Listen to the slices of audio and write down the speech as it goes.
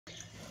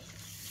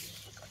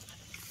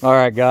All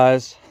right,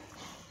 guys.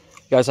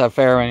 You guys have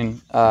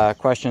farrowing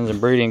questions and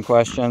breeding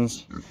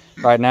questions.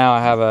 Right now, I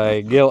have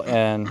a gilt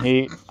in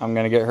heat. I'm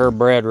gonna get her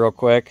bred real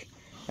quick,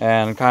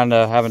 and kind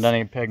of haven't done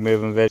any pig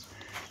moving videos.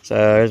 So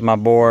there's my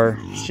boar.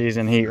 She's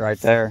in heat right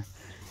there.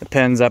 The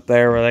pen's up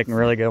there where they can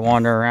really go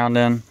wander around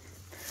in.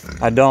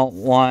 I don't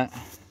want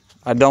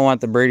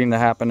the breeding to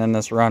happen in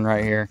this run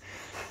right here.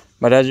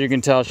 But as you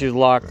can tell, she's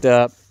locked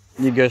up.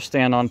 You go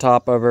stand on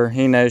top of her.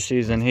 He knows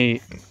she's in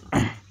heat.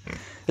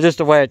 It's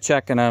just a way of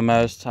checking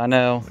almost. I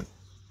know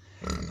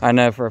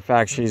for a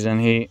fact she's in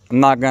heat. I'm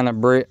not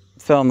gonna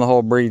film the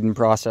whole breeding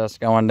process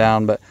going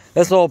down, but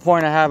that's the whole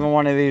point of having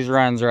one of these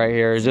runs right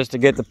here, is just to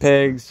get the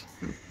pigs,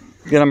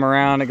 get them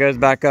around. It goes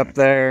back up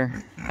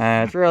there.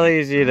 It's really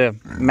easy to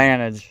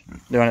manage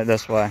doing it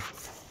this way.